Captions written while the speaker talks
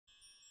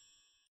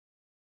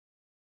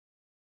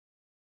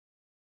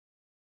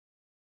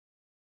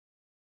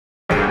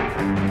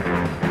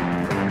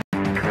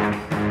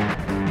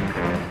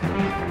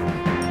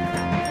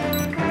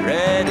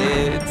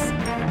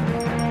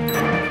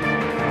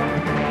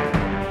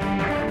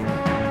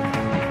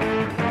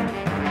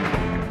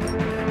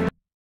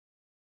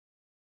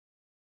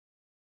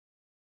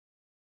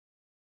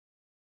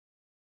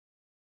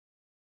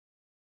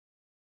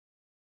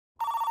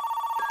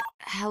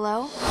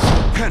Hello?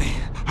 Penny,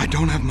 I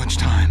don't have much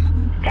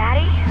time.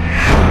 Daddy?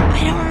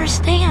 I don't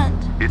understand.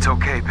 It's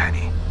okay,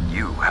 Penny.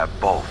 You have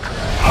Bolt.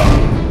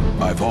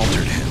 I've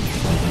altered him.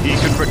 He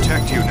can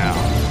protect you now.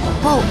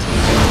 Bolt,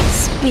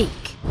 speak.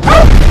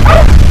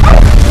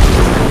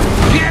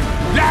 Get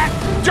that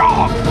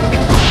dog!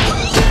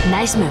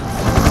 Nice move.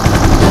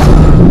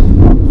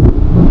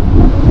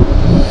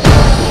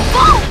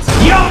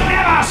 You'll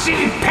never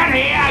see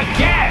Penny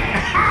again!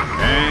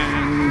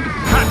 And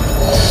cut!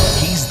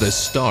 He's the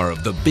star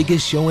of the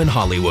biggest show in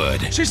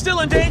Hollywood. She's still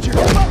in danger!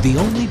 The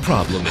only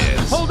problem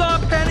is, Hold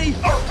on, Penny!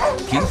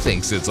 he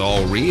thinks it's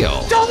all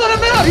real. Don't let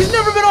him out! He's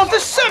never been off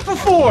this set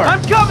before!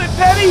 I'm coming,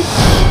 Penny!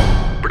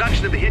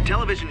 Production of the hit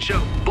television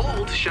show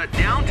Bolt shut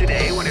down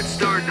today when its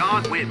star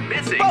dog went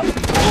missing.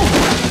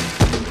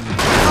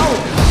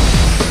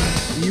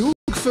 You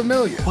look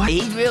familiar.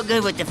 He's real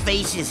good with the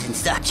faces and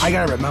such. I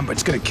gotta remember,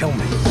 it's gonna kill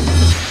me.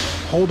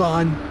 Hold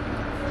on.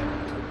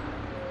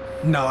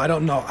 No, I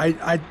don't know. I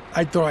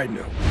thought I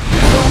knew.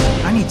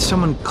 I need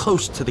someone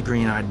close to the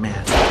green-eyed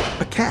man.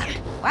 A cat.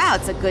 Wow,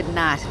 it's a good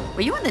knot.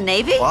 Were you in the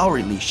Navy? Well, I'll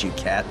release you,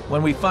 cat,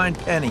 when we find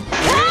Penny. Slow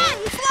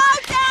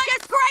down!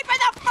 You're scraping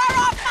the fur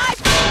off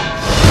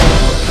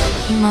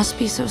my... He must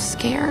be so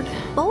scared.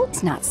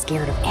 Bolt's not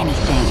scared of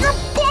anything. You're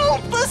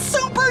Bolt, the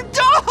super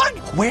dog!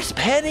 Where's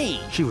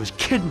Penny? She was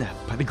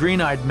kidnapped by the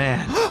green-eyed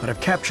man, but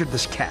I've captured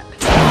this cat.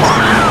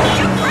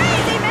 You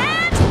crazy, man!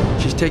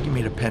 She's taking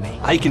me to Penny.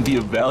 I can be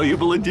a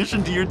valuable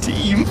addition to your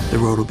team. The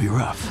road will be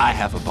rough. I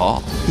have a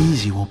ball.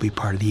 Easy won't be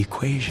part of the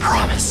equation.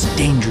 Promise.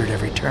 Danger at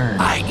every turn.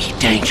 I eat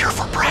danger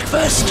for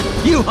breakfast.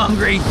 You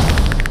hungry?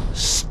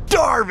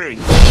 Starving!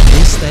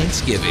 This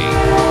Thanksgiving,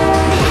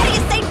 How do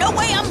you say no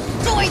way I'm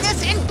doing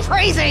this in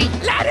crazy?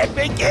 Let it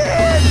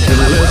begin!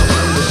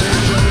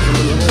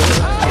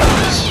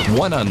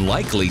 one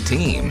unlikely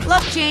team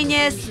Look,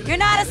 genius, you're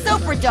not a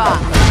super dog.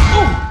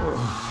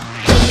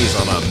 is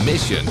on a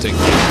mission to get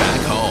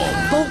back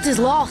home. Bolt is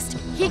lost.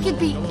 He could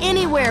be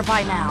anywhere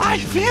by now. I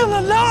feel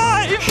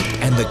alive!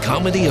 And the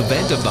comedy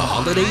event of the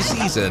holiday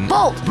season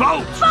Bolt!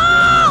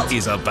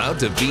 is about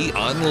to be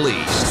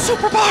unleashed.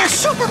 Superbar!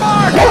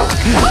 Superbar!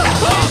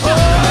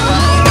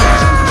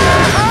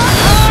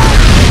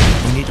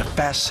 We need a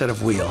fast set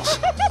of wheels.